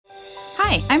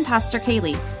Hi, I'm Pastor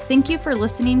Kaylee. Thank you for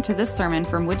listening to this sermon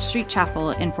from Wood Street Chapel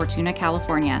in Fortuna,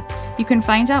 California. You can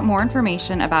find out more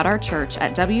information about our church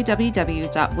at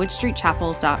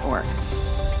www.woodstreetchapel.org.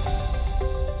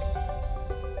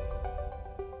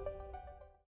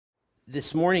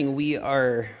 This morning we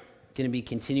are going to be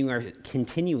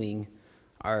continuing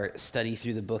our study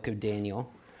through the book of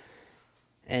Daniel.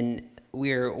 And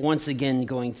we're once again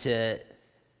going to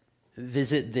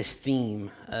visit this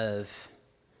theme of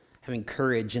having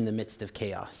courage in the midst of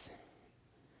chaos.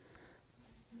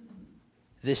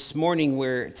 This morning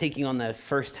we're taking on the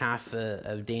first half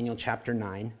of Daniel chapter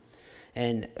 9.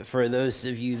 And for those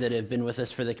of you that have been with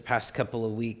us for the past couple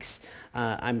of weeks,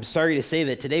 I'm sorry to say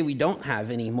that today we don't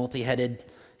have any multi-headed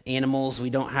animals.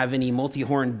 We don't have any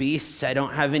multi-horned beasts. I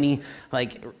don't have any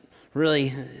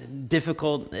really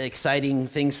difficult, exciting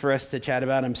things for us to chat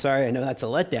about. I'm sorry. I know that's a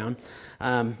letdown.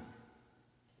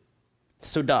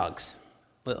 So dogs.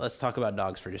 Let's talk about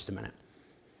dogs for just a minute.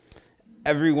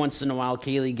 Every once in a while,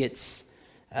 Kaylee gets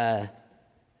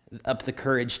up the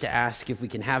courage to ask if we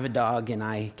can have a dog, and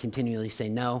I continually say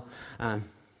no.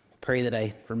 Pray that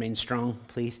I remain strong,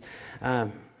 please.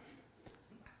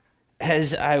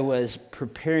 As I was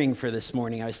preparing for this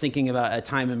morning, I was thinking about a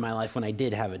time in my life when I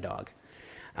did have a dog.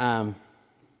 And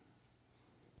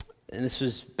this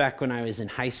was back when I was in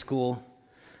high school.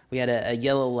 We had a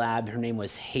yellow lab. Her name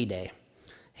was Heyday.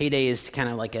 Heyday is kind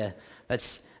of like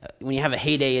when you have a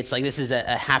heyday, it's like this is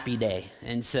a happy day.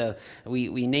 And so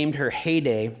we named her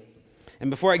Heyday. And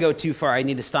before I go too far, I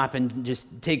need to stop and just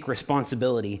take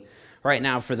responsibility right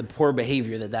now for the poor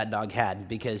behavior that dog had,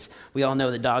 because we all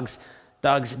know that dogs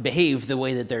behave the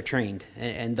way that they're trained,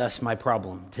 and thus my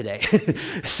problem today.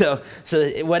 So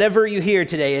whatever you hear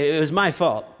today, it was my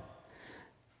fault.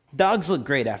 Dogs look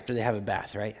great after they have a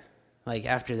bath, right? Like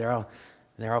after they're all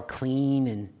clean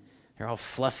and they're all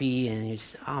fluffy, and you're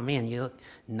just, oh man, you look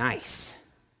nice.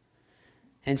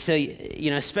 And so,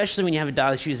 especially when you have a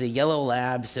dog, she was a yellow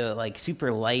lab, so like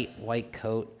super light white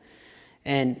coat.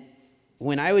 And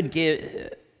when I would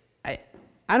give, I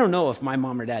don't know if my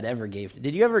mom or dad ever gave.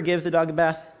 Did you ever give the dog a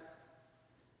bath?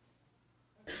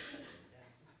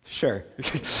 Sure.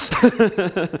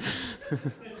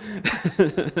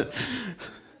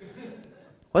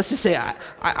 Let's just say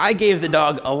I gave the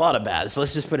dog a lot of baths.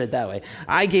 Let's just put it that way.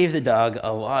 I gave the dog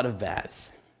a lot of baths.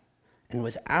 And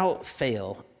without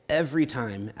fail, every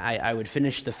time I would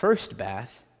finish the first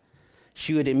bath,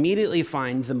 she would immediately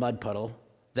find the mud puddle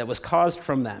that was caused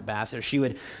from that bath, or she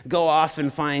would go off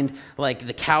and find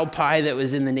the cow pie that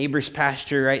was in the neighbor's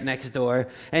pasture right next door,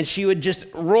 and she would just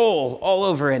roll all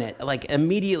over in it,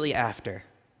 immediately after.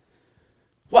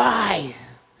 Why?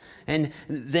 And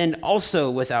then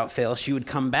also, without fail, she would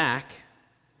come back,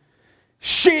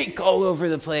 shake all over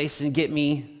the place, and get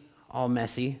me all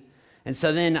messy. And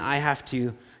so then I have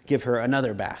to give her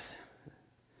another bath.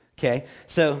 Okay,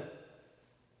 so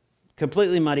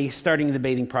completely muddy, starting the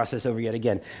bathing process over yet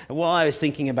again. And while I was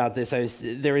thinking about this,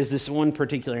 there was this one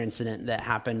particular incident that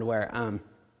happened where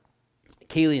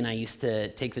Kaylee and I used to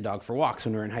take the dog for walks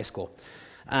when we were in high school.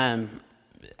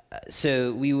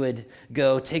 So we would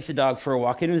go take the dog for a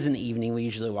walk. It was in the evening. We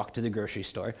usually walk to the grocery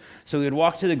store. So we would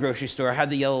walk to the grocery store, had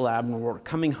the yellow lab, and we're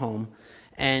coming home.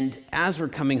 And as we're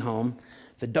coming home,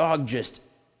 the dog just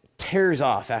tears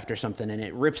off after something, and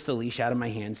it rips the leash out of my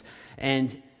hands.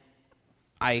 And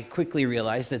I quickly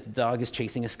realized that the dog is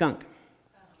chasing a skunk.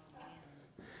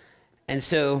 And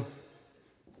so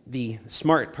the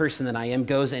smart person that I am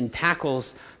goes and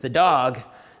tackles the dog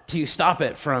to stop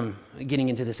it from getting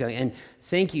into the skunk. And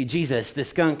thank you, Jesus, the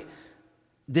skunk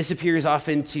disappears off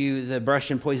into the brush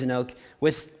and poison oak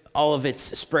with all of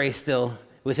its spray still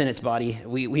within its body.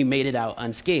 We made it out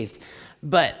unscathed.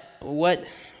 But what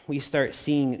we start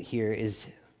seeing here is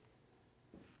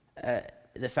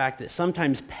the fact that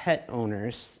sometimes pet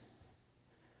owners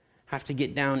have to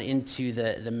get down into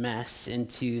the mess,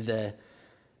 into the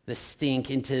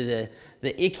stink, into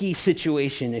the icky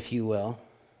situation, if you will,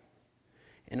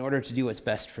 in order to do what's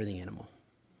best for the animal.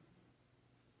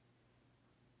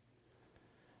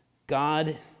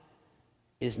 God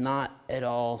is not at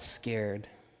all scared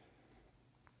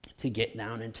to get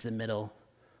down into the middle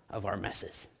of our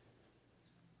messes.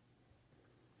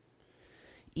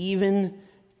 Even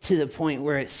to the point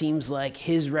where it seems like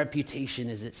his reputation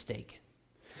is at stake.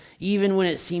 Even when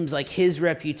it seems like his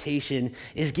reputation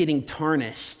is getting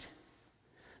tarnished,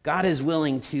 God is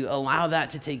willing to allow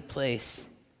that to take place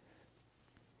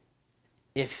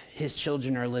if his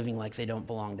children are living like they don't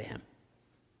belong to him.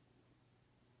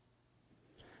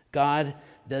 God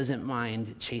doesn't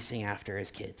mind chasing after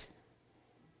his kids.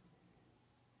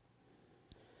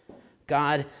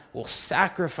 God will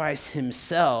sacrifice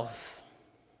himself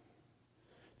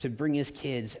to bring his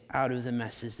kids out of the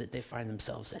messes that they find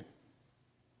themselves in.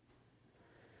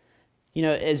 You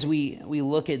know, as we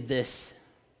look at this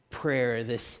prayer,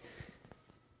 this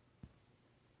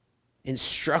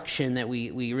instruction that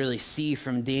we really see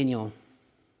from Daniel,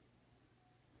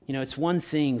 you know, it's one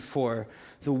thing for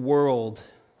the world,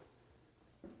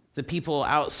 the people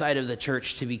outside of the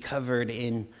church, to be covered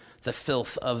in the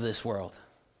filth of this world.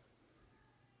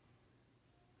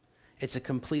 It's a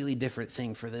completely different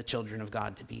thing for the children of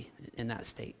God to be in that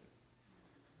state.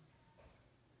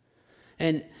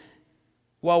 And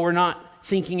while we're not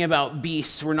thinking about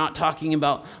beasts, we're not talking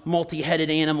about multi-headed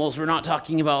animals, we're not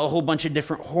talking about a whole bunch of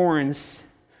different horns,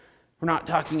 we're not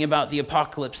talking about the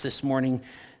apocalypse this morning,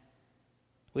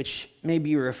 which may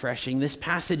be refreshing. This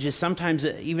passage is sometimes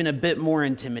even a bit more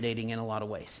intimidating in a lot of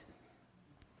ways.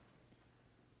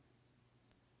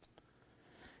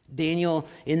 Daniel,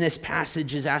 in this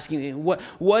passage, is asking,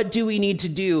 what do we need to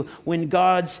do when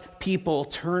God's people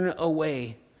turn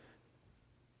away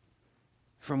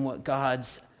from what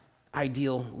God's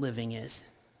ideal living is?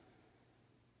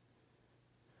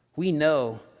 We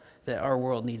know that our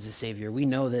world needs a Savior. We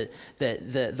know that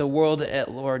the world at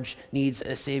large needs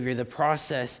a Savior. The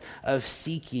process of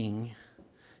seeking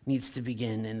needs to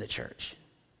begin in the church.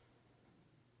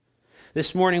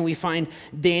 This morning we find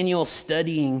Daniel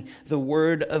studying the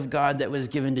word of God that was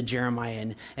given to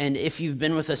Jeremiah. And if you've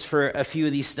been with us for a few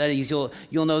of these studies, you'll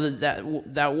know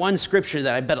that one scripture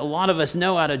that I bet a lot of us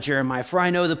know out of Jeremiah, "For I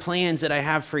know the plans that I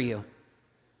have for you."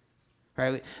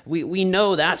 Right? We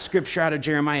know that scripture out of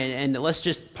Jeremiah, and let's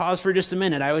just pause for just a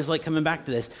minute. I always like coming back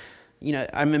to this. You know,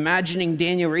 I'm imagining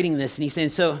Daniel reading this, and he's saying,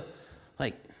 so,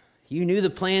 like, you knew the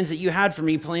plans that you had for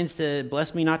me, plans to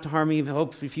bless me, not to harm me,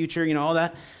 hope for the future, you know, all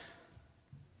that.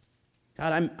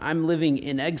 God, I'm living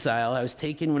in exile. I was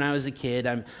taken when I was a kid.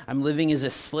 I'm living as a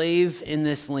slave in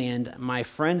this land. My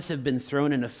friends have been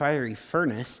thrown in a fiery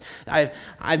furnace.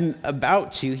 I'm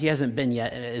about to, he hasn't been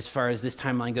yet as far as this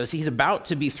timeline goes. He's about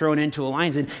to be thrown into a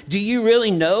lion's den. Do you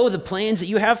really know the plans that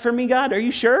you have for me, God? Are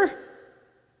you sure?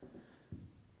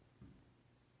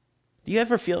 Do you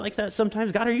ever feel like that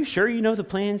sometimes? God, are you sure you know the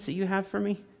plans that you have for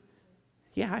me?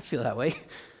 Yeah, I feel that way.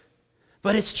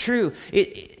 But it's true.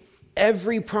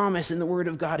 Every promise in the Word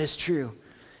of God is true.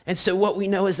 And so what we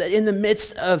know is that in the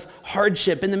midst of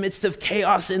hardship, in the midst of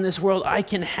chaos in this world, I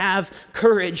can have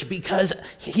courage because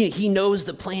he knows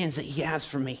the plans that he has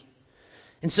for me.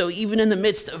 And so even in the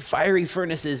midst of fiery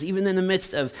furnaces, even in the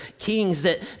midst of kings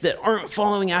that aren't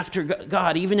following after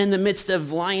God, even in the midst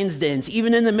of lions' dens,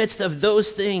 even in the midst of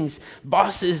those things,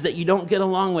 bosses that you don't get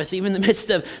along with, even in the midst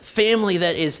of family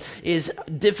that is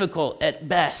difficult at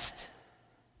best,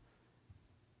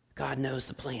 God knows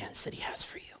the plans that he has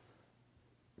for you.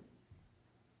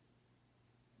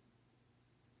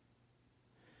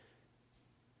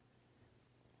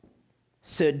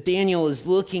 So Daniel is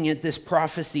looking at this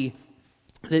prophecy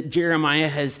that Jeremiah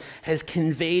has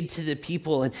conveyed to the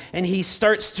people, and he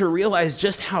starts to realize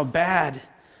just how bad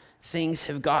things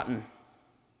have gotten.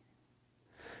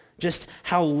 Just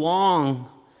how long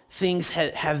things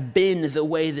have been the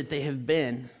way that they have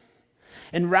been.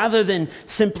 And rather than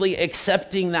simply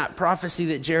accepting that prophecy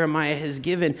that Jeremiah has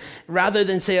given, rather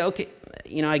than say, okay,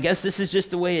 you know, I guess this is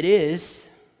just the way it is,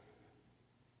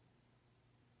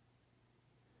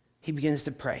 he begins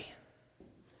to pray.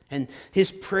 And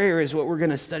his prayer is what we're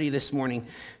going to study this morning.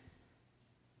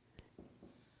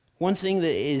 One thing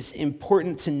that is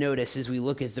important to notice as we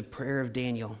look at the prayer of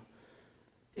Daniel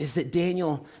is that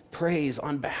Daniel prays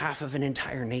on behalf of an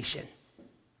entire nation.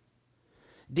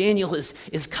 Daniel is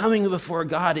coming before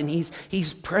God, and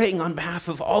he's praying on behalf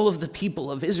of all of the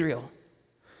people of Israel,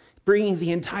 bringing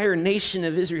the entire nation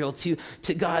of Israel to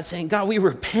God, saying, God, we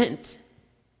repent.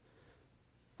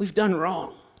 We've done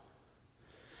wrong.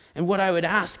 And what I would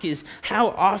ask is, how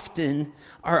often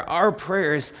are our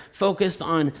prayers focused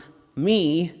on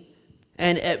me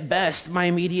and at best my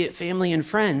immediate family and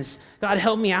friends? God,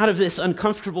 help me out of this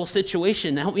uncomfortable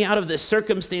situation. Help me out of this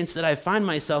circumstance that I find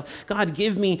myself. God,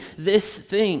 give me this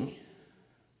thing.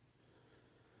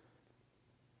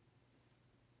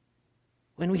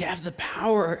 When we have the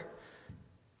power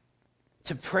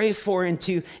to pray for and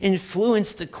to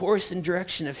influence the course and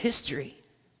direction of history.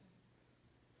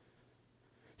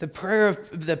 The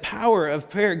power of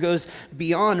prayer goes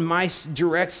beyond my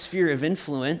direct sphere of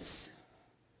influence.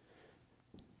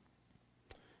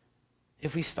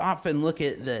 If we stop and look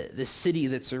at the city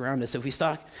that's around us, if we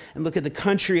stop and look at the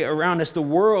country around us, the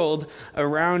world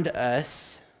around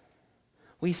us,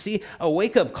 we see a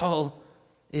wake-up call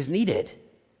is needed.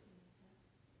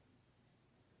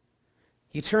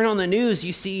 You turn on the news,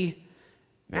 you see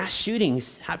mass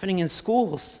shootings happening in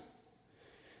schools.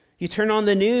 You turn on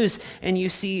the news and you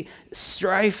see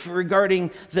strife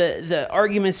regarding the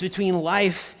arguments between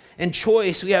life and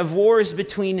choice. We have wars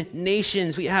between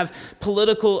nations. We have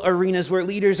political arenas where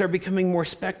leaders are becoming more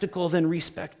spectacle than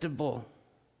respectable.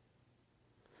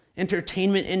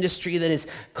 Entertainment industry that is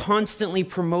constantly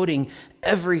promoting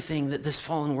everything that this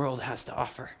fallen world has to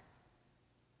offer.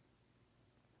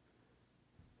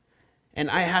 And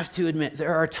I have to admit,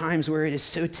 there are times where it is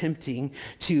so tempting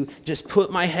to just put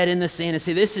my head in the sand and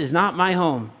say, this is not my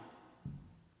home.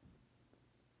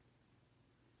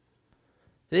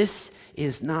 This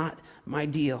is not my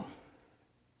deal.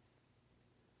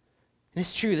 And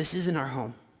it's true, this isn't our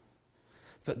home.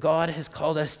 But God has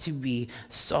called us to be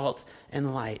salt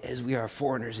and light as we are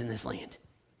foreigners in this land.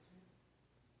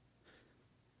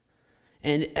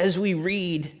 And as we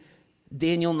read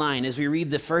Daniel 9, as we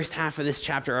read the first half of this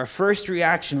chapter, our first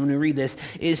reaction when we read this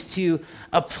is to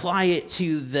apply it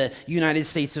to the United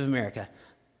States of America.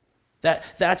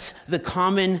 That's the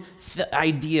common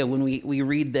idea when we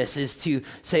read this, is to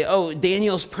say, oh,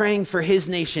 Daniel's praying for his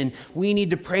nation. We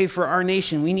need to pray for our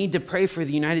nation. We need to pray for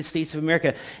the United States of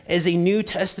America. As a New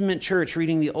Testament church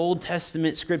reading the Old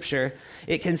Testament scripture,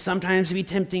 it can sometimes be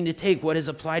tempting to take what is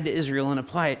applied to Israel and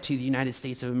apply it to the United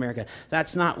States of America.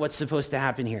 That's not what's supposed to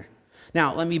happen here.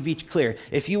 Now, let me be clear.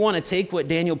 If you want to take what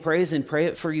Daniel prays and pray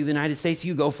it for the United States,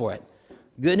 you go for it.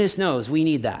 Goodness knows we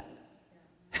need that.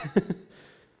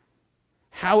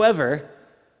 However,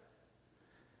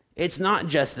 it's not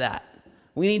just that.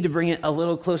 We need to bring it a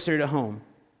little closer to home.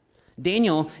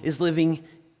 Daniel is living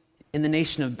in the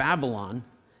nation of Babylon,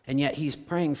 and yet he's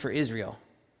praying for Israel.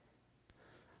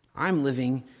 I'm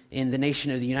living in the nation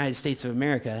of the United States of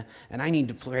America, and I need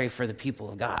to pray for the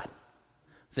people of God,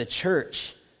 the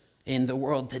church in the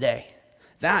world today.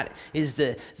 That is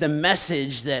the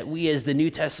message that we as the New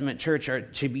Testament church are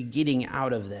to be getting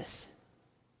out of this.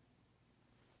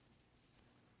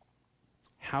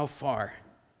 How far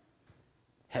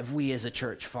have we as a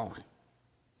church fallen?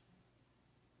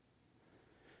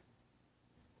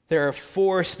 There are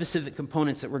 4 specific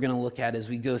components that we're going to look at as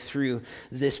we go through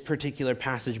this particular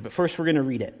passage, but first we're going to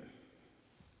read it.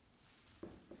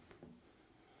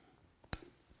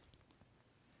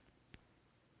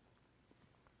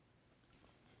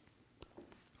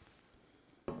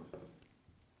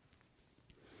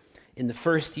 In the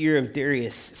first year of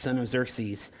Darius, son of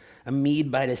Xerxes, a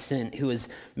Mede by descent, who was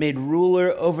made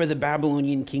ruler over the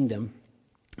Babylonian kingdom,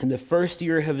 in the first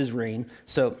year of his reign.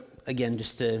 So, again,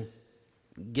 just to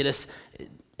get us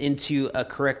into a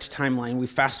correct timeline, we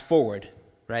fast forward,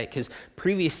 right? Because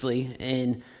previously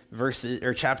in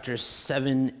chapters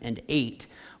 7 and 8,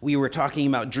 we were talking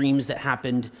about dreams that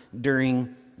happened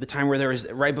during the time where there was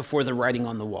right before the writing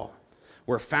on the wall.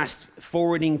 We're fast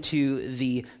forwarding to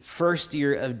the first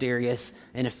year of Darius.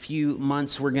 In a few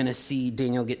months, we're going to see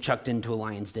Daniel get chucked into a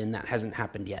lion's den. That hasn't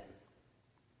happened yet.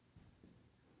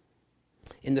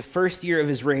 In the first year of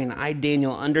his reign, I,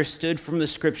 Daniel, understood from the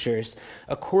scriptures,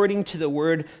 according to the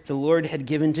word the Lord had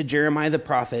given to Jeremiah the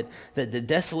prophet, that the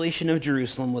desolation of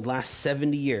Jerusalem would last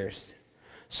 70 years.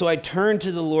 So I turned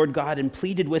to the Lord God and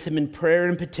pleaded with him in prayer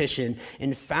and petition,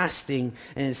 in fasting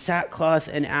and in sackcloth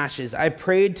and ashes. I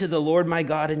prayed to the Lord my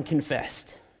God and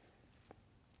confessed,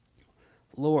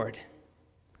 Lord,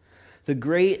 the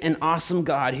great and awesome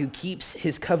God who keeps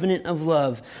his covenant of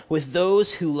love with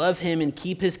those who love him and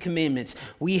keep his commandments,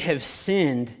 we have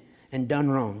sinned and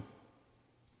done wrong.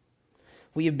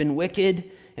 We have been wicked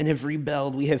and have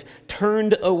rebelled. We have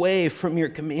turned away from your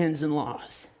commands and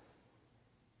laws.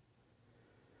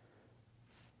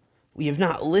 We have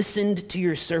not listened to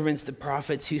your servants, the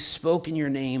prophets, who spoke in your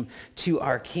name to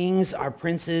our kings, our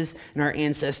princes, and our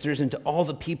ancestors, and to all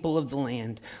the people of the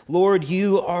land. Lord,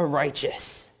 you are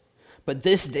righteous, but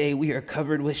this day we are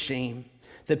covered with shame.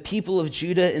 The people of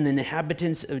Judah and the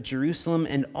inhabitants of Jerusalem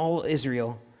and all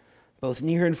Israel, both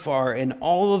near and far, and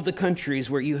all of the countries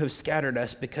where you have scattered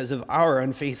us because of our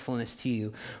unfaithfulness to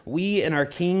you. We and our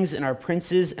kings and our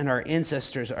princes and our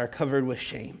ancestors are covered with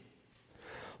shame.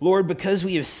 Lord, because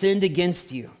we have sinned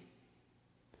against you,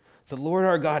 the Lord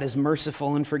our God is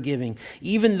merciful and forgiving.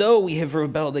 Even though we have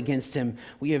rebelled against him,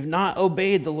 we have not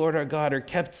obeyed the Lord our God or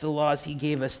kept the laws he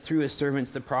gave us through his servants,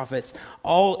 the prophets.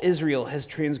 All Israel has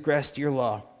transgressed your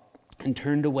law and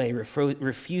turned away,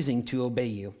 refusing to obey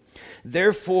you.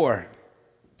 Therefore,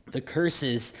 the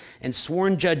curses and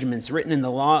sworn judgments written in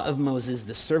the law of Moses,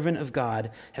 the servant of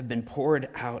God, have been poured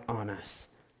out on us.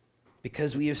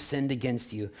 Because we have sinned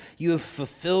against you, you have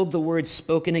fulfilled the words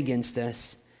spoken against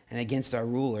us and against our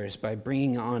rulers by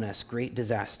bringing on us great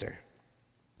disaster.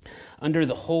 Under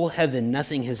the whole heaven,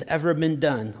 nothing has ever been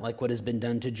done like what has been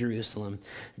done to Jerusalem.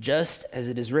 Just as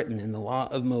it is written in the law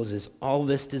of Moses, all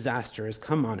this disaster has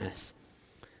come on us.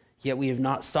 Yet we have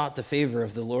not sought the favor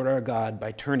of the Lord our God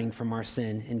by turning from our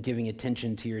sin and giving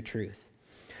attention to your truth.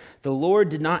 The Lord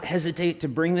did not hesitate to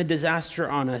bring the disaster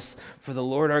on us, for the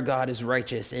Lord our God is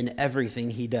righteous in everything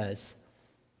he does.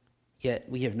 Yet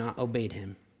we have not obeyed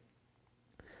him.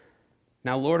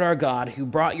 Now, Lord our God, who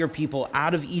brought your people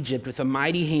out of Egypt with a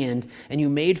mighty hand, and you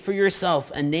made for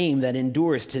yourself a name that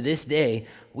endures to this day,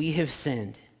 we have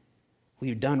sinned.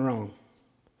 We've done wrong.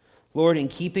 Lord, in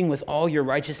keeping with all your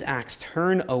righteous acts,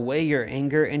 turn away your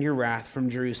anger and your wrath from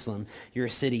Jerusalem, your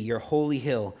city, your holy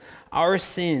hill. Our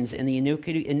sins and the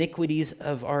iniquities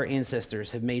of our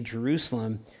ancestors have made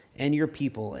Jerusalem and your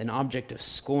people an object of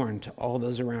scorn to all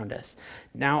those around us.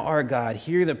 Now, our God,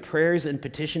 hear the prayers and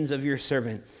petitions of your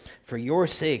servant. For your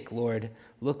sake, Lord,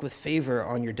 look with favor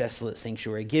on your desolate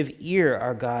sanctuary. Give ear,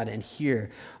 our God, and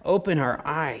hear. Open our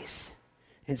eyes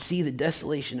and see the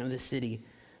desolation of the city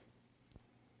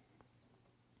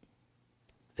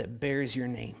that bears your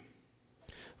name.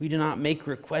 We do not make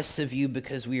requests of you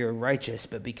because we are righteous,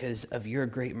 but because of your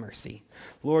great mercy.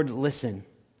 Lord, listen.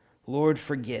 Lord,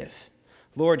 forgive.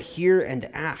 Lord, hear and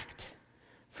act.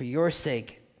 For your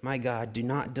sake, my God, do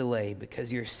not delay,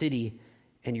 because your city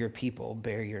and your people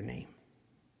bear your name.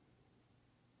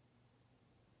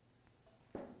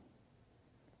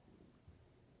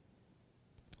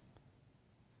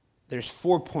 There's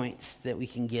 4 points that we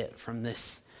can get from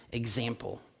this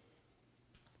example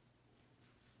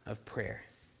of prayer.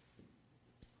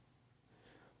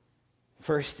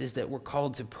 First is that we're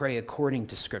called to pray according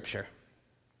to Scripture.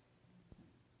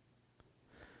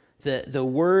 The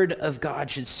Word of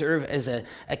God should serve as a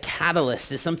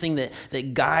catalyst, as something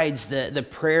that guides the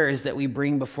prayers that we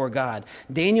bring before God.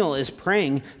 Daniel is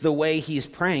praying the way he's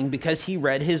praying because he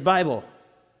read his Bible,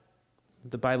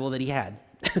 the Bible that he had.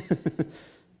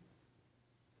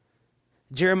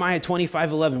 Jeremiah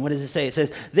 25:11, what does it say? It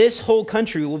says, this whole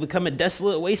country will become a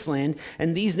desolate wasteland,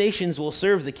 and these nations will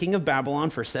serve the king of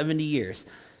Babylon for 70 years.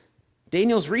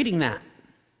 Daniel's reading that.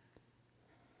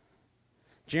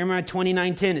 Jeremiah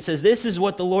 29:10, it says, this is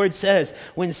what the Lord says,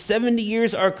 when 70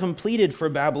 years are completed for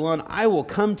Babylon, I will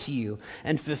come to you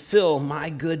and fulfill my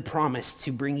good promise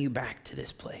to bring you back to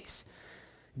this place.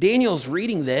 Daniel's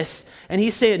reading this, and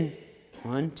he's saying,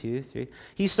 1, 2, 3.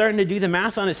 He's starting to do the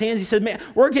math on his hands. He said, man,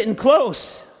 we're getting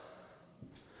close.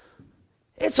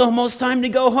 It's almost time to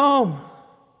go home.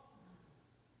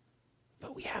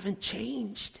 But we haven't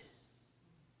changed.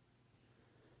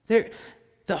 The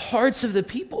hearts of the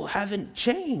people haven't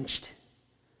changed.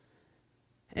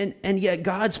 And yet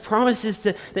God's promises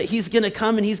that he's going to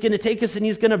come and he's going to take us and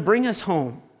he's going to bring us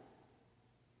home.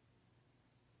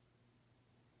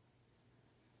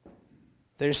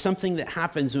 There's something that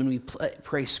happens when we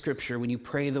pray Scripture, when you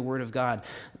pray the Word of God.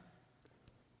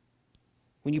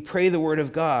 When you pray the Word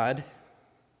of God,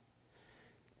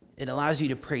 it allows you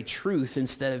to pray truth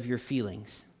instead of your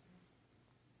feelings.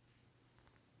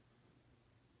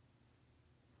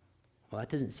 Well, that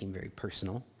doesn't seem very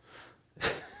personal.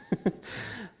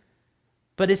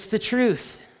 But it's the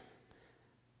truth.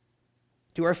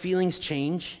 Do our feelings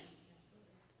change?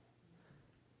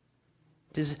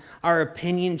 Does our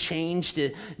opinion change?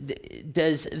 Do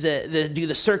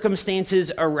the circumstances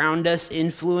around us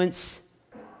influence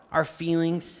our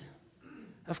feelings?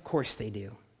 Of course they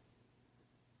do.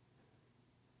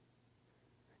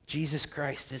 Jesus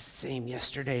Christ is the same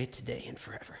yesterday, today, and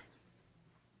forever.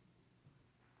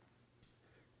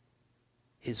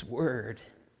 His word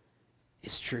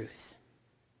is truth.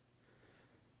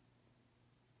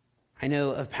 I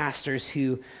know of pastors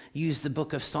who use the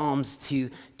book of Psalms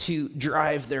to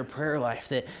drive their prayer life,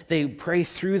 that they pray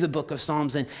through the book of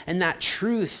Psalms, and that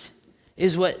truth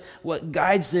is what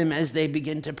guides them as they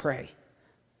begin to pray.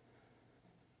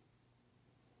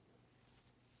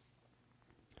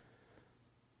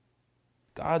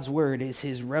 God's word is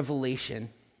his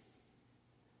revelation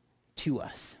to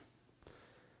us.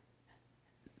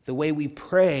 The way we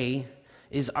pray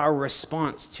is our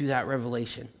response to that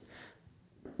revelation.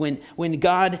 When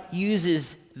God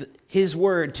uses his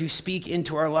word to speak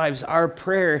into our lives, our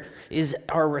prayer is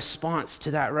our response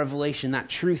to that revelation, that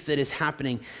truth that is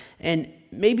happening. And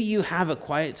maybe you have a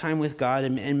quiet time with God,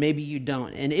 and maybe you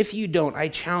don't. And if you don't, I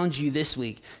challenge you this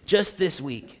week, just this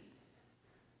week,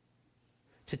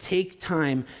 to take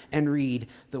time and read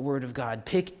the Word of God.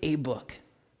 Pick a book.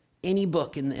 Any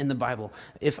book in the Bible.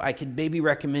 If I could maybe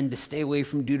recommend to stay away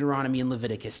from Deuteronomy and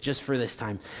Leviticus just for this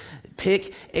time.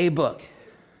 Pick a book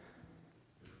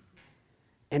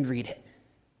and read it.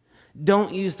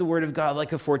 Don't use the word of God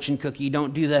like a fortune cookie.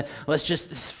 Don't do let's just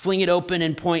fling it open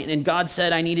and point. And God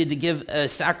said I needed to give a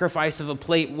sacrifice of a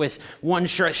plate with 1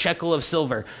 shekel of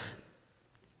silver.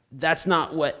 That's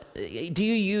not what... Do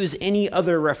you use any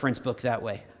other reference book that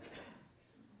way?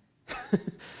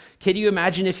 Can you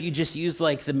imagine if you just used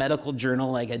like the medical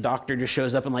journal, like a doctor just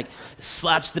shows up and like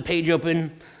slaps the page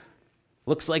open?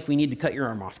 Looks like we need to cut your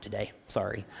arm off today.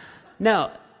 Sorry.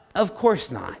 No, of course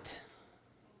not.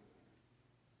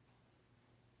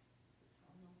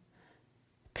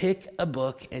 Pick a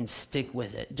book and stick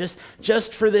with it.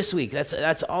 Just for this week.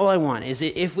 That's all I want, is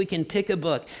if we can pick a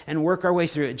book and work our way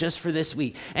through it just for this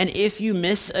week. And if you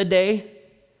miss a day,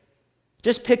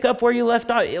 just pick up where you left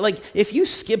off. Like, if you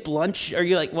skip lunch, or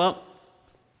you're like, well,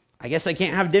 I guess I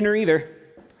can't have dinner either.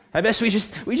 I guess we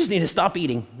just need to stop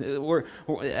eating.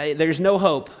 There's no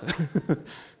hope.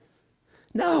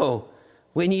 No.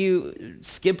 When you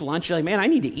skip lunch, you're like, man, I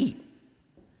need to eat.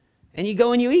 And you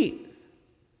go and you eat.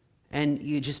 And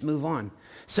you just move on.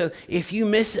 So if you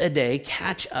miss a day,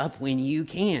 catch up when you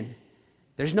can.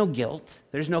 There's no guilt.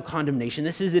 There's no condemnation.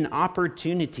 This is an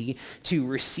opportunity to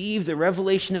receive the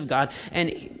revelation of God.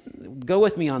 And go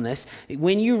with me on this.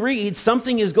 When you read,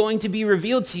 something is going to be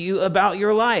revealed to you about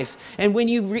your life. And when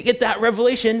you get that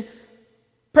revelation,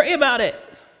 pray about it.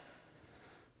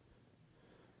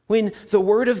 When the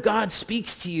Word of God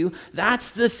speaks to you,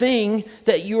 that's the thing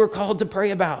that you are called to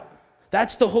pray about.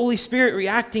 That's the Holy Spirit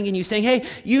reacting in you, saying, hey,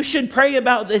 you should pray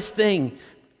about this thing.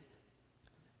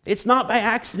 It's not by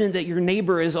accident that your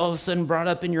neighbor is all of a sudden brought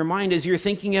up in your mind as you're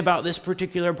thinking about this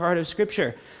particular part of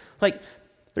Scripture. Like,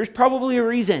 there's probably a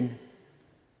reason. Does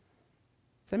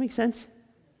that make sense?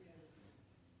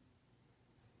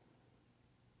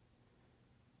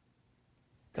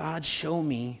 God, show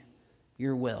me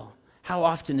your will. How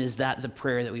often is that the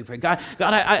prayer that we pray? God,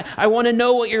 I want to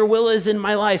know what your will is in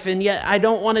my life, and yet I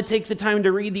don't want to take the time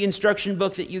to read the instruction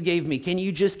book that you gave me. Can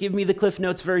you just give me the Cliff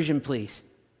Notes version, please?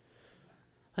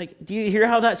 Like, do you hear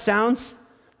how that sounds?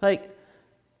 Like,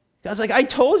 God's like, I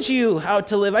told you how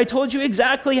to live. I told you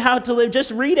exactly how to live.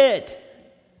 Just read it.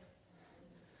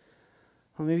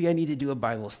 Well, maybe I need to do a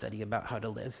Bible study about how to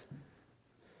live.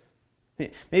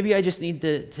 Maybe I just need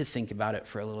to think about it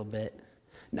for a little bit.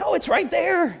 No, it's right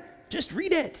there. Just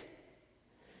read it.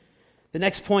 The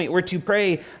next point, we're to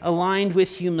pray aligned with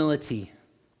humility.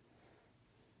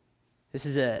 This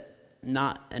is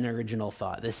not an original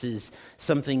thought. This is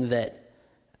something that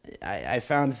I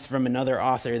found from another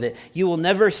author, that you will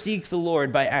never seek the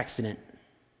Lord by accident.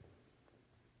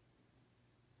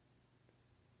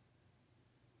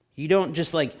 You don't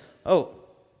just like, oh,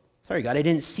 sorry, God, I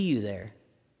didn't see you there.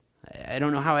 I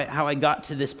don't know how I got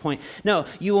to this point. No,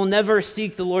 you will never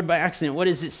seek the Lord by accident. What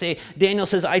does it say? Daniel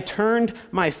says, I turned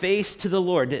my face to the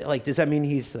Lord. Like, does that mean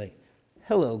he's like,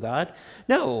 hello, God?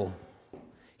 No.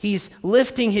 He's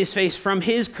lifting his face from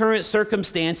his current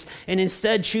circumstance and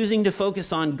instead choosing to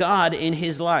focus on God in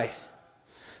his life.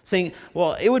 Saying,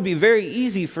 well, it would be very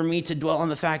easy for me to dwell on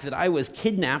the fact that I was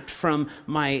kidnapped from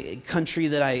my country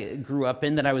that I grew up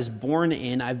in, that I was born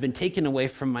in. I've been taken away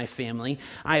from my family.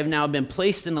 I have now been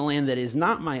placed in a land that is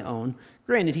not my own.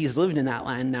 Granted, he's lived in that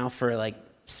land now for like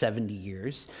 70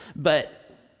 years. But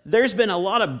there's been a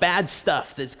lot of bad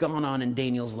stuff that's gone on in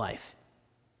Daniel's life.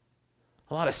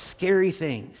 A lot of scary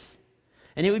things.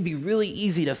 And it would be really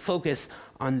easy to focus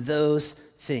on those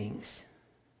things.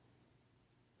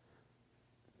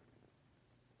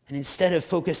 And instead of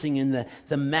focusing in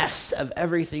the mess of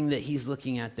everything that he's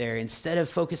looking at there, instead of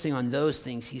focusing on those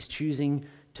things, he's choosing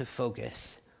to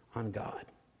focus on God.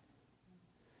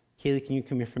 Kaylee, can you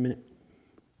come here for a minute?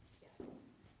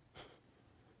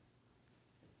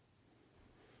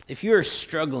 If you are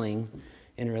struggling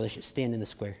in a relationship, stand in the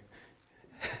square.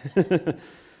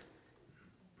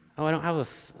 Oh, I don't have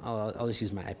I'll just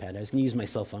use my iPad. I was going to use my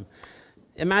cell phone.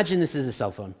 Imagine this is a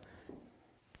cell phone.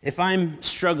 If I'm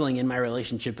struggling in my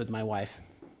relationship with my wife,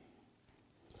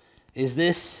 is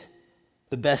this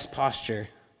the best posture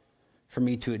for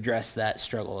me to address that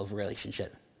struggle of a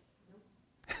relationship?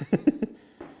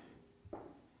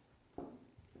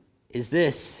 Is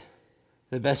this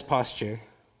the best posture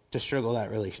to struggle that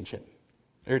relationship?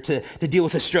 Or to deal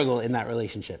with a struggle in that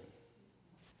relationship?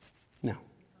 No.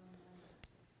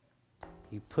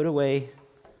 You put away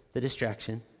the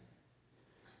distraction.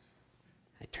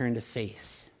 I turn to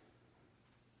face.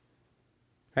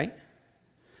 Right?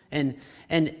 And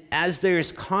as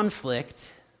there's conflict,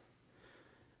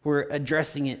 we're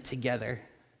addressing it together.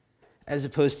 As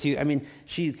opposed to, I mean,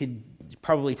 she could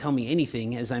probably tell me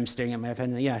anything as I'm staring at my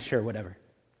iPad. Yeah, sure, whatever.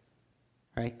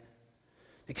 Right?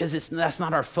 Because that's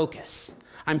not our focus.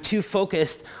 I'm too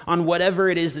focused on whatever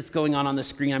it is that's going on the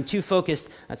screen. I'm too focused,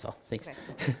 that's all, thanks.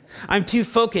 Okay. I'm too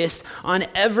focused on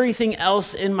everything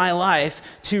else in my life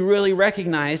to really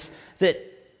recognize that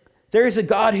there is a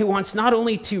God who wants not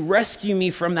only to rescue me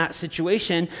from that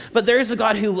situation, but there is a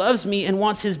God who loves me and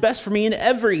wants his best for me in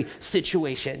every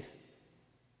situation.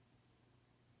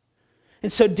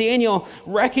 And so Daniel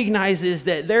recognizes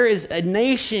that there is a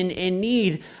nation in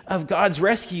need of God's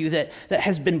rescue that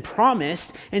has been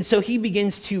promised. And so he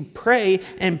begins to pray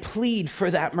and plead for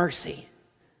that mercy.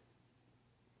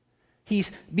 He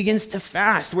begins to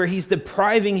fast where he's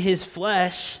depriving his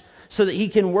flesh so that he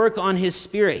can work on his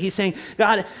spirit. He's saying,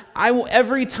 God,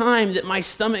 every time that my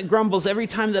stomach grumbles, every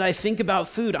time that I think about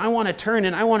food, I want to turn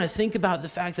and I want to think about the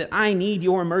fact that I need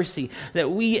your mercy,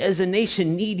 that we as a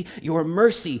nation need your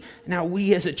mercy. Now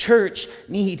we as a church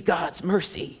need God's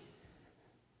mercy.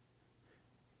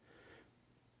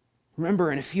 Remember,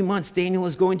 in a few months, Daniel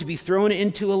is going to be thrown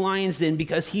into a lion's den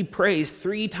because he prays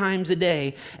 3 times a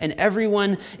day, and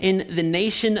everyone in the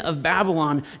nation of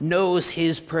Babylon knows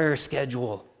his prayer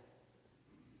schedule.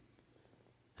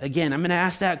 Again, I'm going to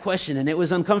ask that question, and it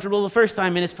was uncomfortable the first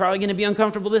time, and it's probably going to be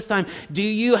uncomfortable this time. Do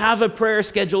you have a prayer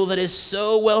schedule that is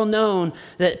so well known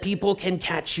that people can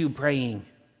catch you praying?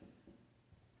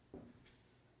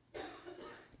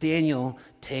 Daniel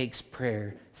takes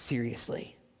prayer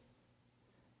seriously.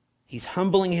 He's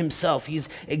humbling himself. He's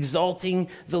exalting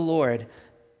the Lord.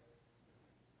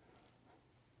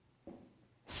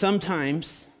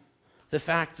 Sometimes the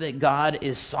fact that God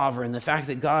is sovereign, the fact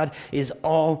that God is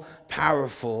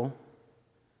all-powerful,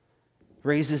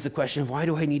 raises the question, why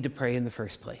do I need to pray in the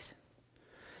first place?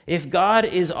 If God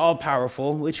is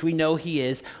all-powerful, which we know he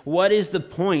is, what is the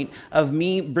point of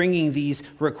me bringing these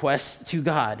requests to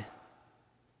God?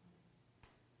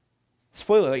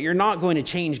 Spoiler alert, you're not going to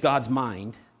change God's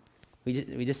mind.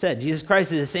 We just said, Jesus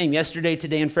Christ is the same yesterday,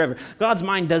 today, and forever. God's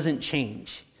mind doesn't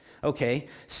change. Okay,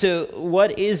 so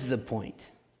what is the point?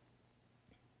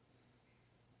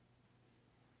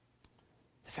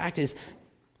 The fact is,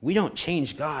 we don't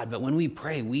change God, but when we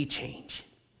pray, we change.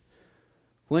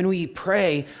 When we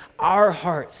pray, our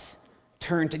hearts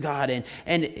turn to God,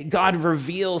 and God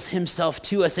reveals himself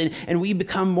to us, and we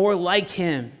become more like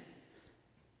him.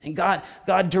 And God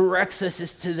directs us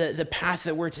as to the path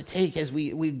that we're to take as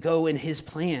we go in his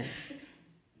plan.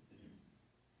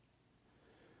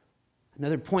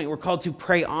 Another point, we're called to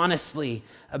pray honestly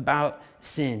about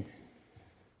sin.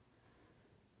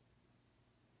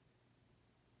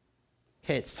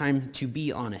 Okay, it's time to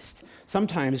be honest.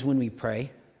 Sometimes when we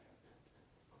pray,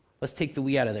 let's take the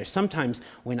we out of there. Sometimes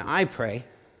when I pray,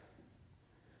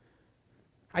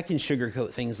 I can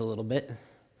sugarcoat things a little bit.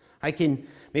 I can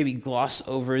maybe gloss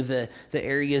over the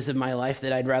areas of my life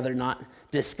that I'd rather not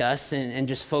discuss and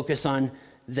just focus on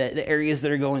the areas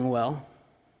that are going well.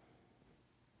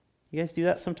 You guys do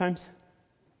that sometimes?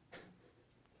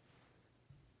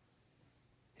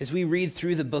 As we read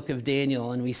through the book of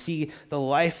Daniel and we see the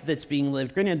life that's being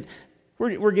lived, granted,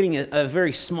 we're getting a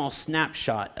very small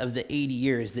snapshot of the 80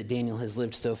 years that Daniel has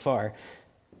lived so far.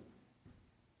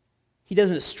 He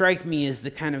doesn't strike me as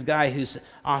the kind of guy who's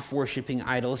off worshiping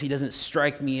idols. He doesn't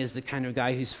strike me as the kind of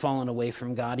guy who's fallen away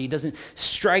from God. He doesn't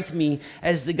strike me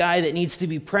as the guy that needs to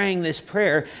be praying this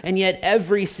prayer. And yet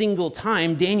every single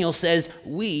time Daniel says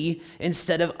we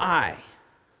instead of I.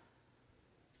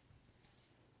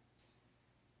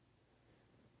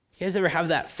 You guys ever have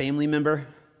that family member?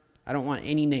 I don't want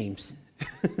any names.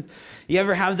 You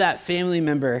ever have that family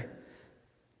member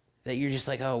that you're just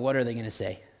like, oh, what are they going to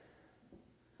say?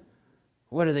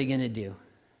 What are they going to do?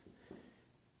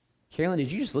 Carolyn,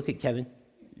 did you just look at Kevin?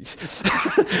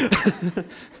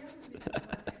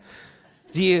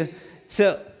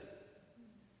 So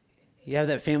you have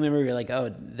that family member, you're like,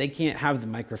 oh, they can't have the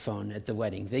microphone at the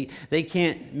wedding. They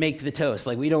can't make the toast.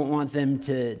 Like, we don't want them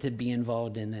to be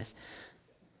involved in this.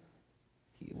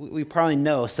 We probably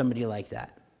know somebody like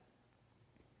that.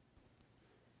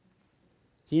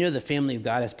 You know the family of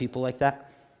God has people like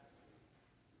that?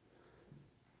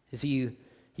 Is you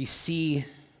see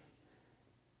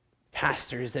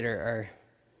pastors that are,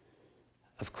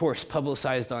 of course,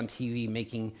 publicized on TV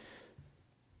making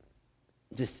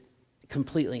just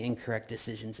completely incorrect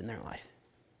decisions in their life.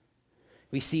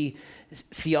 We see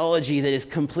theology that is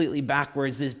completely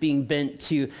backwards, that's being bent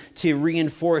to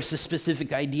reinforce a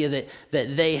specific idea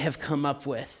that they have come up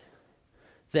with,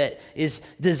 that is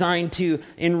designed to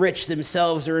enrich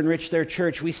themselves or enrich their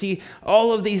church. We see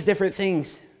all of these different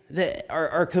things that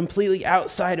are completely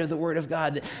outside of the Word of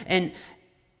God. And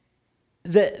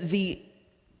the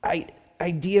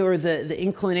idea or the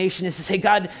inclination is to say,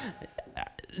 God,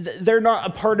 they're not a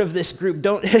part of this group.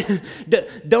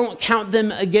 Don't count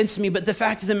them against me. But the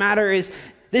fact of the matter is,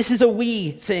 this is a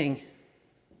we thing.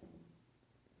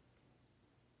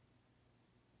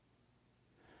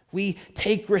 We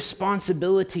take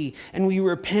responsibility and we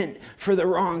repent for the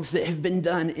wrongs that have been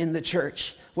done in the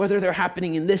church, whether they're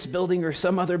happening in this building or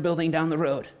some other building down the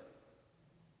road.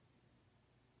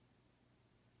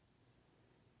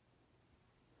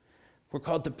 We're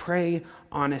called to pray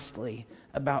honestly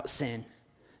about sin.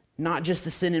 Not just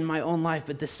the sin in my own life,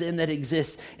 but the sin that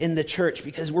exists in the church,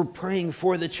 because we're praying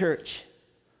for the church.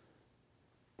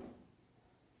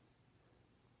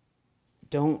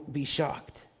 Don't be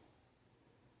shocked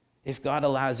if God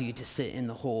allows you to sit in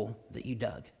the hole that you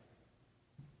dug.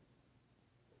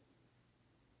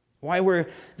 Why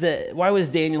was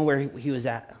Daniel where he was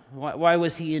at? Why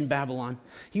was he in Babylon?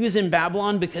 He was in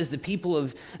Babylon because the people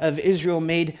of Israel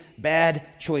made bad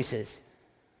choices.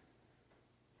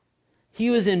 He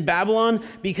was in Babylon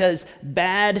because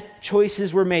bad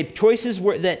choices were made. Choices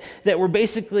that were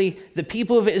basically the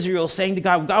people of Israel saying to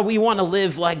God, God, we want to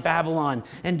live like Babylon.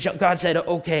 And God said,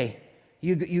 okay,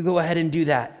 you go ahead and do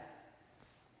that.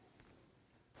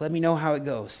 Let me know how it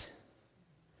goes.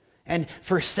 And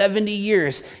for 70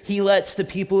 years, he lets the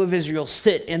people of Israel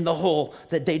sit in the hole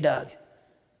that they dug.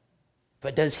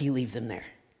 But does he leave them there?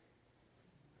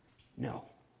 No.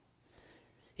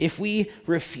 If we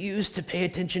refuse to pay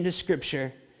attention to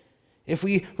Scripture, if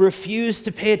we refuse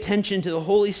to pay attention to the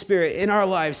Holy Spirit in our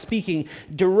lives, speaking,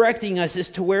 directing us as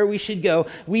to where we should go,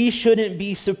 we shouldn't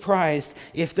be surprised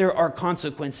if there are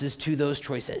consequences to those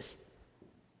choices.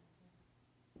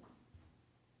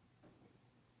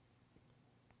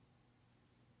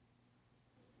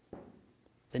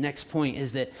 The next point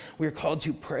is that we're called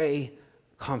to pray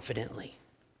confidently.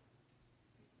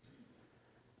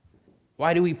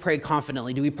 Why do we pray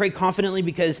confidently? Do we pray confidently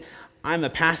because I'm a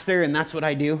pastor and that's what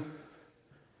I do?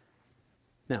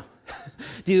 No.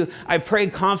 Do I pray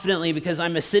confidently because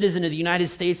I'm a citizen of the United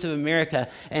States of America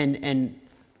and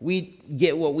we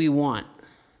get what we want?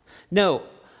 No.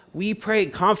 We pray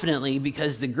confidently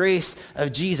because the grace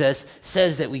of Jesus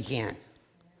says that we can.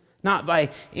 Not by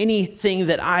anything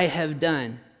that I have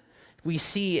done. We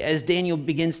see as Daniel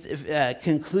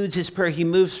concludes his prayer, he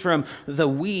moves from the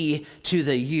we to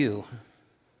the you.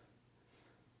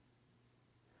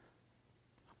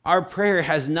 Our prayer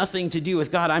has nothing to do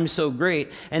with God, I'm so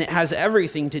great, and it has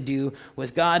everything to do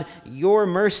with God, your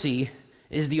mercy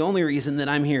is the only reason that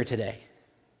I'm here today.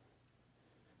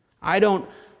 I don't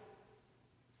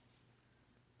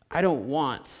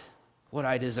want what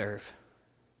I deserve.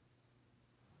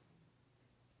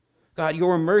 God,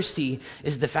 your mercy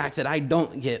is the fact that I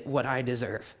don't get what I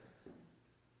deserve.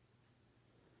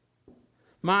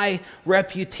 My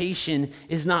reputation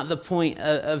is not the point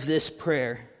of this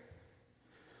prayer.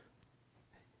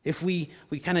 If we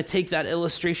kind of take that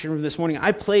illustration from this morning,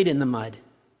 I played in the mud.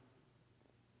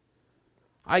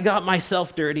 I got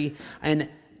myself dirty, and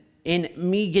in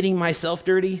me getting myself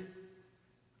dirty,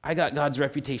 I got God's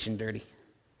reputation dirty.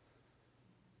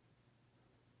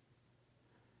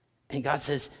 And God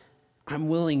says, I'm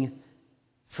willing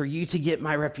for you to get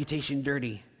my reputation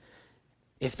dirty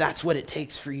if that's what it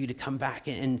takes for you to come back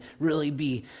and really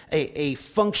be a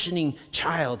functioning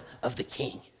child of the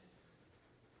King.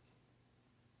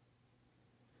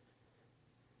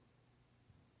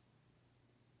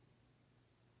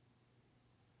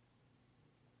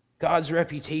 God's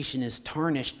reputation is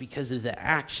tarnished because of the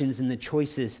actions and the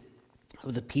choices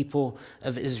of the people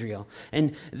of Israel.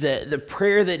 And the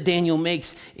prayer that Daniel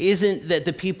makes isn't that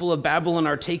the people of Babylon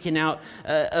are taken out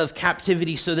of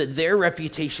captivity so that their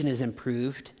reputation is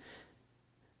improved.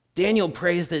 Daniel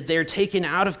prays that they're taken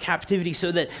out of captivity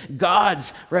so that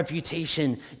God's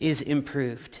reputation is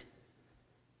improved.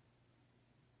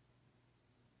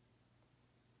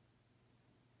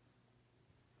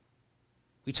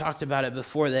 We talked about it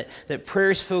before, that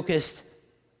prayers focused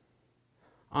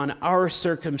on our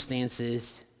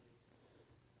circumstances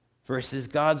versus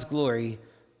God's glory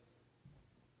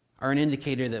are an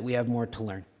indicator that we have more to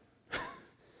learn.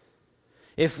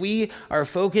 If we are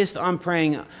focused on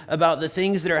praying about the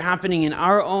things that are happening in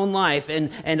our own life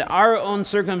and our own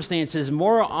circumstances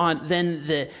more on than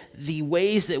the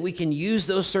ways that we can use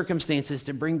those circumstances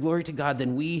to bring glory to God,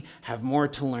 then we have more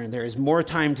to learn. There is more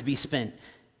time to be spent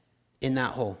in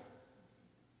that hole.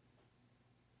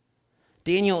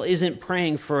 Daniel isn't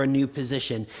praying for a new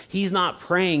position. He's not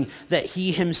praying that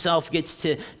he himself gets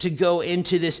to go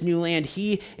into this new land.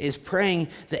 He is praying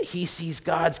that he sees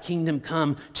God's kingdom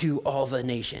come to all the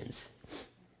nations.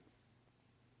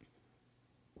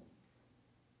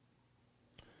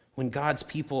 When God's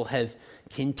people have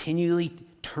continually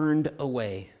turned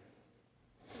away,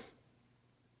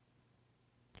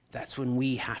 that's when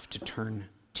we have to turn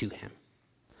to him.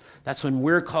 That's when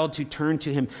we're called to turn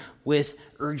to him with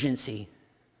urgency.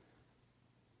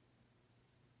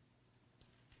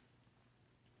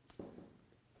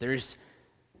 There's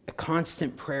a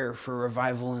constant prayer for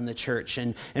revival in the church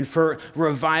and for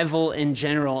revival in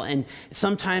general. And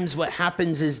sometimes what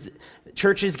happens is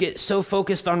churches get so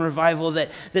focused on revival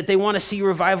that they want to see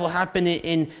revival happen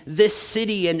in this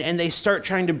city and they start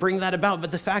trying to bring that about. But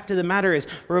the fact of the matter is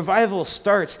revival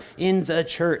starts in the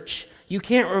church. You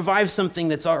can't revive something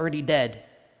that's already dead.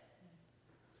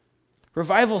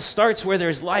 Revival starts where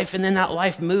there's life, and then that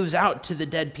life moves out to the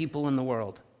dead people in the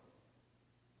world.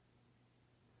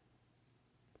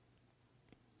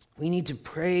 We need to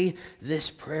pray this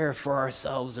prayer for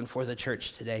ourselves and for the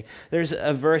church today. There's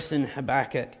a verse in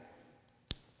Habakkuk,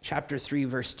 chapter 3,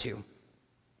 verse 2,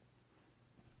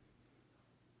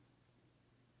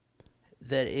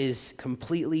 that is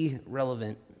completely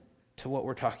relevant to what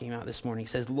we're talking about this morning. It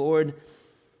says, Lord,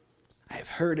 I have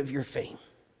heard of your fame.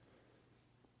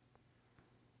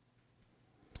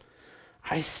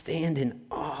 I stand in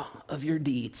awe of your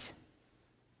deeds.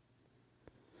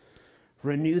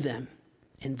 Renew them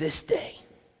in this day,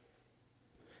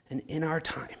 and in our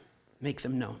time, make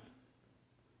them known.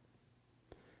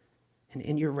 And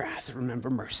in your wrath,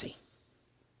 remember mercy.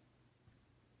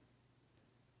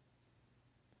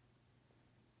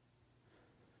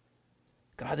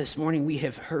 God, this morning we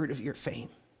have heard of your fame.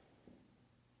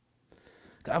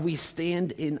 God, we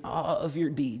stand in awe of your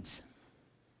deeds.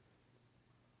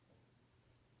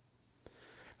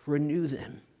 Renew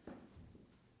them.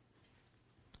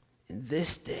 In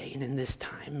this day and in this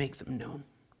time, make them known.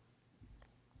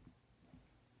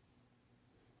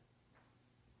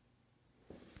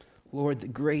 Lord, the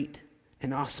great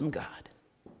and awesome God,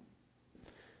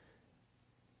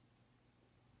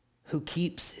 who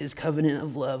keeps his covenant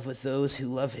of love with those who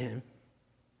love him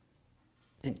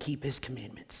and keep his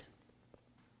commandments.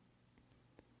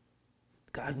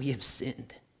 God, we have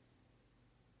sinned.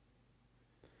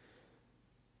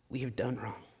 We have done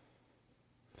wrong.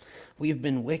 We have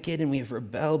been wicked and we have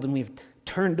rebelled and we've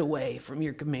turned away from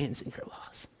your commands and your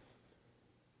laws.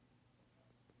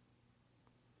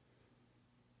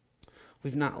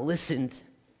 We've not listened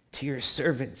to your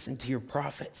servants and to your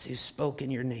prophets who spoke in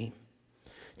your name,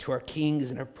 to our kings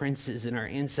and our princes and our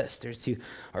ancestors, to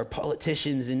our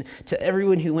politicians and to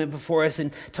everyone who went before us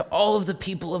and to all of the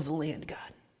people of the land, God.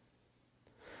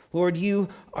 Lord, you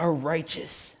are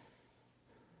righteous,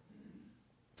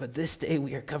 but this day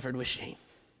we are covered with shame.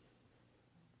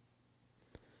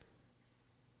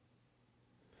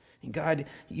 And God,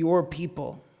 your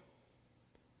people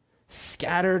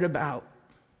scattered about,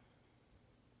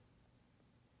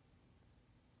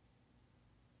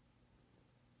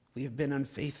 we have been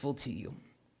unfaithful to you.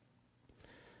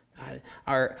 God,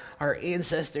 our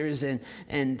ancestors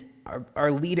and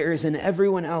our leaders and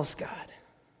everyone else, God,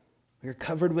 we are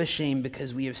covered with shame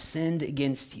because we have sinned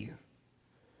against you.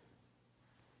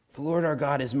 The Lord our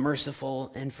God is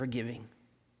merciful and forgiving.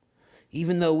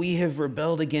 Even though we have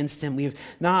rebelled against him, we have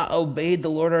not obeyed the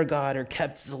Lord our God or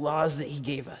kept the laws that he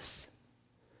gave us.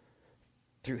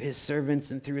 Through his servants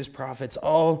and through his prophets,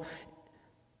 all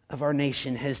of our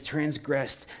nation has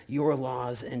transgressed your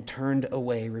laws and turned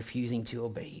away, refusing to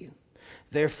obey you.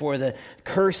 Therefore, the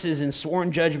curses and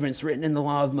sworn judgments written in the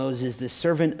law of Moses, the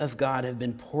servant of God, have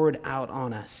been poured out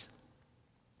on us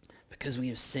because we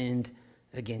have sinned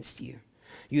against you.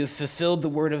 You have fulfilled the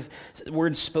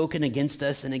words spoken against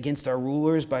us and against our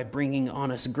rulers by bringing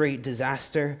on us great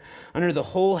disaster. Under the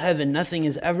whole heaven, nothing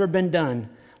has ever been done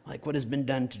like what has been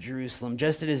done to Jerusalem.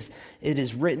 Just as it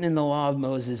is written in the law of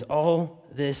Moses, all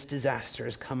this disaster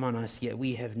has come on us, yet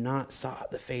we have not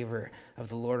sought the favor of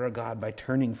the Lord our God by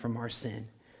turning from our sin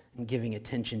and giving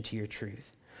attention to your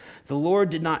truth. The Lord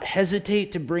did not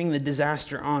hesitate to bring the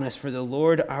disaster on us, for the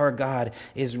Lord our God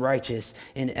is righteous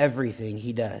in everything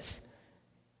he does.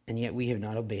 And yet we have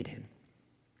not obeyed him.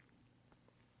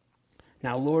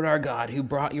 Now, Lord our God, who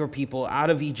brought your people out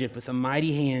of Egypt with a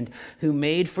mighty hand, who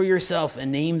made for yourself a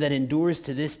name that endures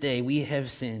to this day, we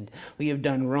have sinned. We have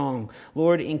done wrong.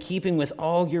 Lord, in keeping with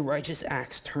all your righteous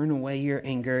acts, turn away your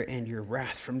anger and your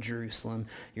wrath from Jerusalem,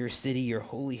 your city, your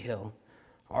holy hill.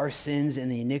 Our sins and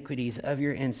the iniquities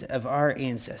of our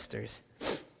ancestors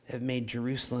have made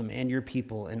Jerusalem and your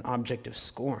people an object of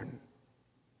scorn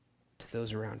to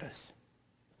those around us.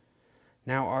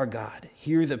 Now, our God,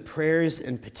 hear the prayers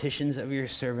and petitions of your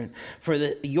servant. For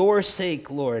your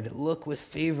sake, Lord, look with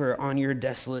favor on your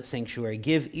desolate sanctuary.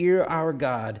 Give ear, our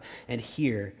God, and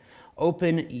hear.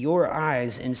 Open your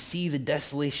eyes and see the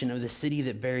desolation of the city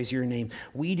that bears your name.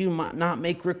 We do not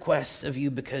make requests of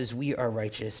you because we are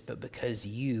righteous, but because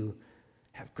you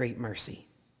have great mercy.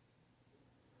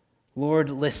 Lord,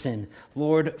 listen.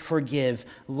 Lord, forgive.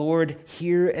 Lord,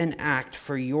 hear and act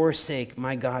for your sake,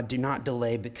 my God. Do not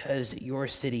delay, because your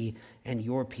city and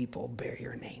your people bear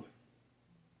your name.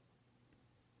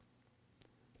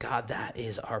 God, that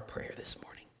is our prayer this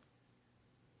morning.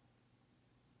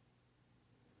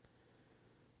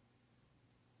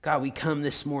 God, we come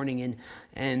this morning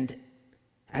and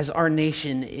as our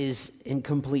nation is in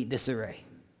complete disarray,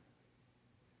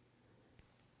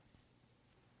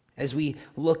 as we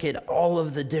look at all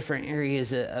of the different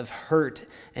areas of hurt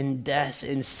and death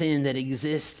and sin that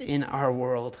exist in our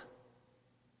world,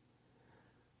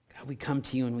 God, we come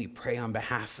to you and we pray on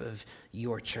behalf of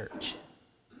your church.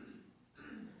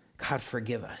 God,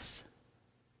 forgive us.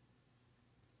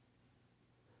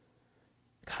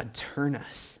 God, turn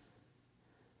us.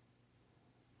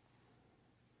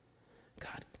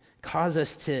 God, cause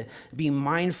us to be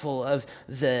mindful of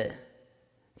the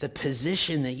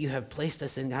position that you have placed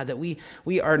us in, God, that we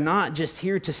are not just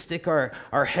here to stick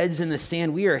our heads in the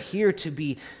sand. We are here to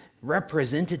be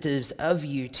representatives of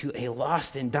you to a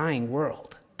lost and dying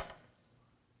world.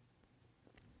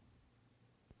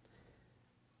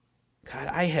 God,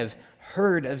 I have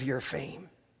heard of your fame.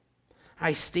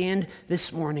 I stand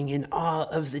this morning in awe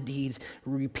of the deeds.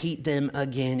 Repeat them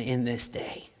again in this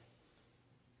day.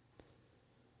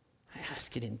 I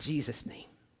ask it in Jesus' name.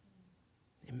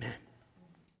 Amen.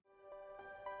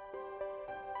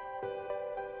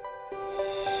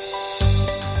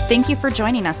 Thank you for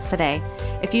joining us today.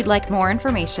 If you'd like more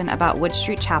information about Wood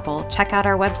Street Chapel, check out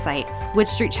our website,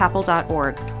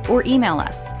 woodstreetchapel.org, or email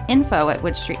us,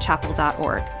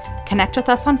 info@woodstreetchapel.org. Connect with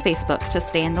us on Facebook to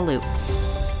stay in the loop.